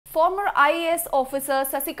Former IAS officer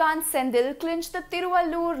Sasikanth Senthil clinched the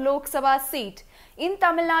Tiruvallur Lok Sabha seat in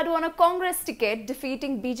Tamil Nadu on a Congress ticket,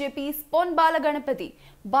 defeating BJP's Pon Balaganapati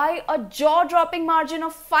by a jaw-dropping margin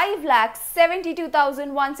of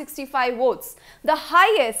 5,72,165 votes, the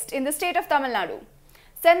highest in the state of Tamil Nadu.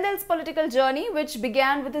 Senthil's political journey, which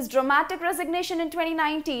began with his dramatic resignation in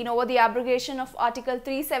 2019 over the abrogation of Article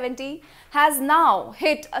 370, has now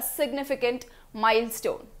hit a significant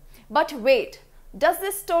milestone. But wait, does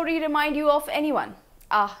this story remind you of anyone?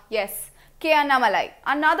 Yes, Annamalai,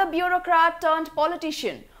 another bureaucrat turned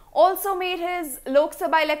politician, also made his Lok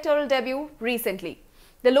Sabha electoral debut recently.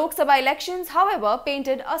 The Lok Sabha elections, however,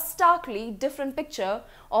 painted a starkly different picture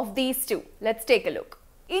of these two. Let's take a look.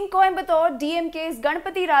 In Coimbatore, DMK's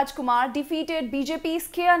Ganapati Rajkumar defeated BJP's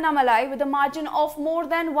Annamalai with a margin of more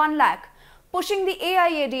than 1 lakh, pushing the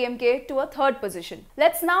AIADMK to a third position.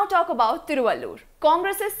 Let's now talk about Tiruvallur.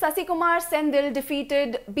 Congress's Sasikumar Senthil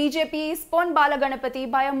defeated BJP's Pon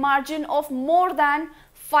Balaganapati by a margin of more than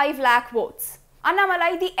 5 lakh votes.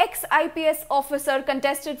 Annamalai, the ex-IPS officer,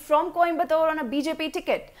 contested from Coimbatore on a BJP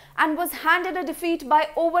ticket and was handed a defeat by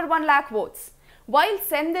over 1 lakh votes. While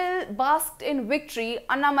Senthil basked in victory,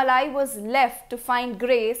 Annamalai was left to find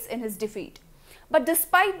grace in his defeat. But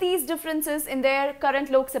despite these differences in their current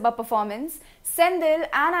Lok Sabha performance, Senthil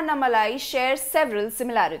and Annamalai share several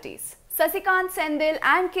similarities. Sasikanth Senthil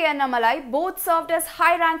and Annamalai both served as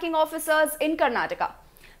high-ranking officers in Karnataka.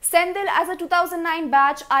 Senthil as a 2009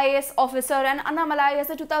 batch IAS officer and Annamalai as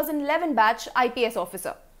a 2011 batch IPS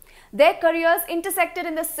officer. Their careers intersected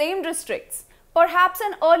in the same districts, perhaps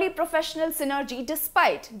an early professional synergy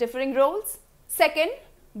despite differing roles. Second,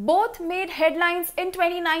 both made headlines in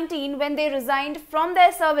 2019 when they resigned from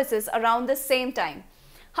their services around the same time.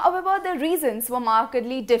 However, the reasons were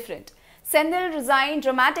markedly different. Senthil resigned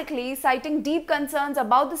dramatically, citing deep concerns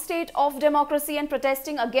about the state of democracy and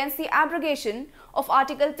protesting against the abrogation of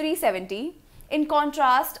Article 370. In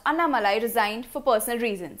contrast, Annamalai resigned for personal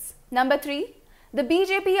reasons. Number 3. The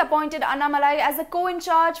BJP appointed Annamalai as a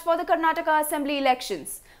co-in-charge for the Karnataka Assembly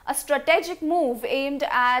elections, a strategic move aimed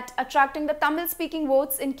at attracting the Tamil-speaking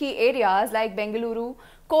votes in key areas like Bengaluru,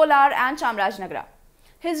 Kolar and Chamarajanagar.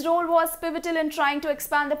 His role was pivotal in trying to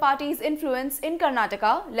expand the party's influence in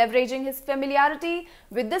Karnataka, leveraging his familiarity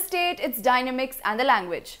with the state, its dynamics and the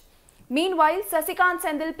language. Meanwhile, Sasikanth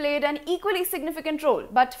Senthil played an equally significant role,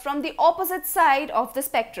 but from the opposite side of the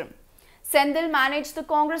spectrum. Senthil managed the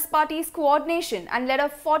Congress party's coordination and led a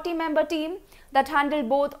 40-member team that handled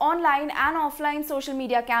both online and offline social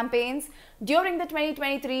media campaigns during the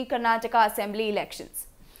 2023 Karnataka Assembly elections.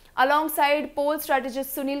 Alongside poll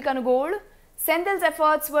strategist Sunil Kanugod, Senthil's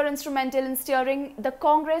efforts were instrumental in steering the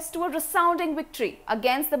Congress to a resounding victory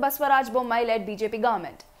against the Baswaraj Bommai-led BJP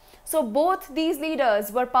government. So both these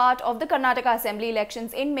leaders were part of the Karnataka Assembly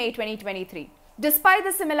elections in May 2023. Despite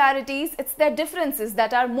the similarities, it's their differences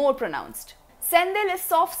that are more pronounced. Senthil is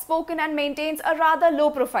soft-spoken and maintains a rather low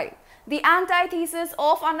profile, the antithesis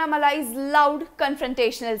of Annamalai's loud,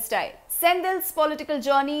 confrontational style. Senthil's political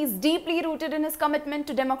journey is deeply rooted in his commitment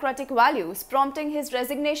to democratic values, prompting his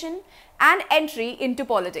resignation and entry into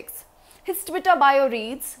politics. His Twitter bio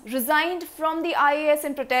reads, "Resigned from the IAS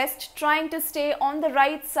in protest, trying to stay on the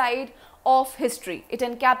right side of history." It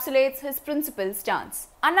encapsulates his principled stance.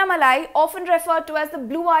 Annamalai, often referred to as the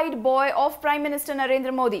blue-eyed boy of Prime Minister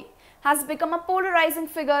Narendra Modi, has become a polarizing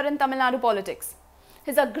figure in Tamil Nadu politics.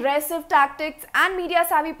 His aggressive tactics and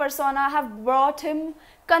media-savvy persona have brought him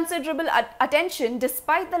considerable attention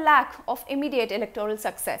despite the lack of immediate electoral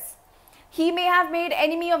success. He may have made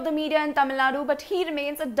enemy of the media in Tamil Nadu, but he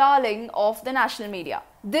remains a darling of the national media.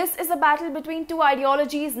 This is a battle between two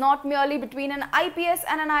ideologies, not merely between an IPS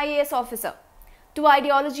and an IAS officer. Two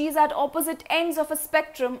ideologies at opposite ends of a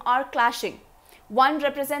spectrum are clashing. One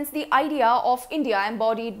represents the idea of India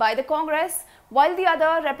embodied by the Congress, while the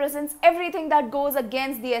other represents everything that goes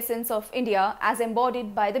against the essence of India as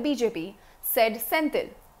embodied by the BJP, said Senthil.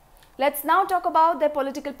 Let's now talk about their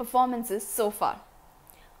political performances so far.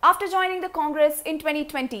 After joining the Congress in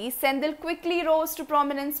 2020, Senthil quickly rose to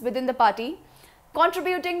prominence within the party,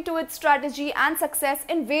 contributing to its strategy and success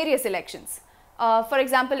in various elections. For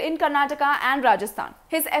example, in Karnataka and Rajasthan.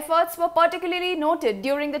 His efforts were particularly noted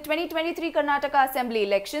during the 2023 Karnataka Assembly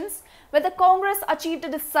elections, where the Congress achieved a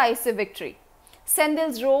decisive victory.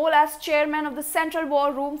 Senthil's role as chairman of the Central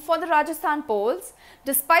War Room for the Rajasthan polls,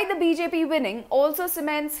 despite the BJP winning, also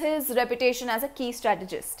cements his reputation as a key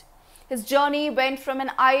strategist. His journey went from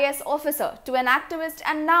an IAS officer to an activist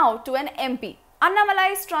and now to an MP.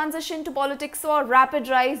 Annamalai's transition to politics saw a rapid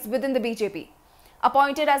rise within the BJP.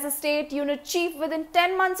 Appointed as a state unit chief within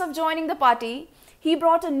 10 months of joining the party, He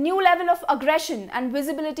brought a new level of aggression and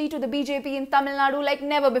visibility to the BJP in Tamil Nadu like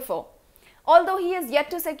never before. Although he is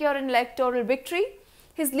yet to secure an electoral victory,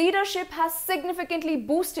 his leadership has significantly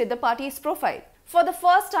boosted the party's profile, for the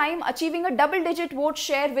first time achieving a double-digit vote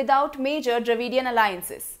share without major Dravidian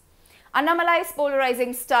alliances. Annamalai's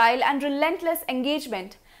polarizing style and relentless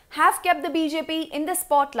engagement have kept the BJP in the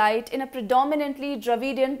spotlight in a predominantly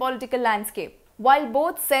Dravidian political landscape. While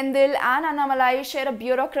both Senthil and Annamalai share a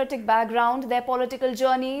bureaucratic background, their political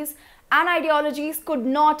journeys and ideologies could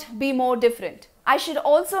not be more different. I should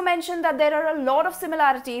also mention that there are a lot of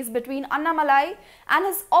similarities between Annamalai and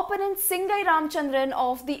his opponent Singai Ramchandran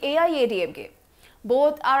of the AIADMK.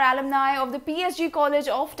 Both are alumni of the PSG College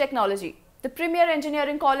of Technology, the premier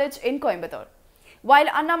engineering college in Coimbatore. While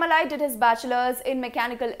Annamalai did his bachelor's in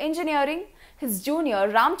mechanical engineering, his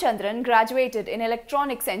junior Ramchandran graduated in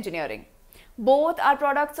electronics engineering. Both are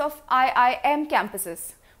products of IIM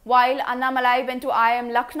campuses. While Annamalai went to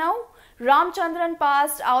IIM Lucknow, Ramchandran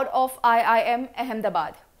passed out of IIM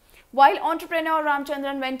Ahmedabad. While entrepreneur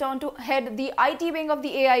Ramchandran went on to head the IT wing of the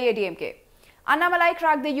AIADMK. Annamalai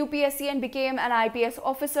cracked the UPSC and became an IPS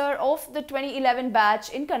officer of the 2011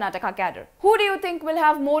 batch in Karnataka cadre. Who do you think will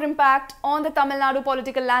have more impact on the Tamil Nadu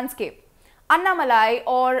political landscape? Annamalai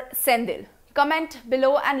or Senthil? Comment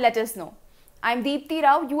below and let us know. I'm Deepthi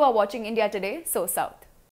Rao. You are watching India Today, SoSouth.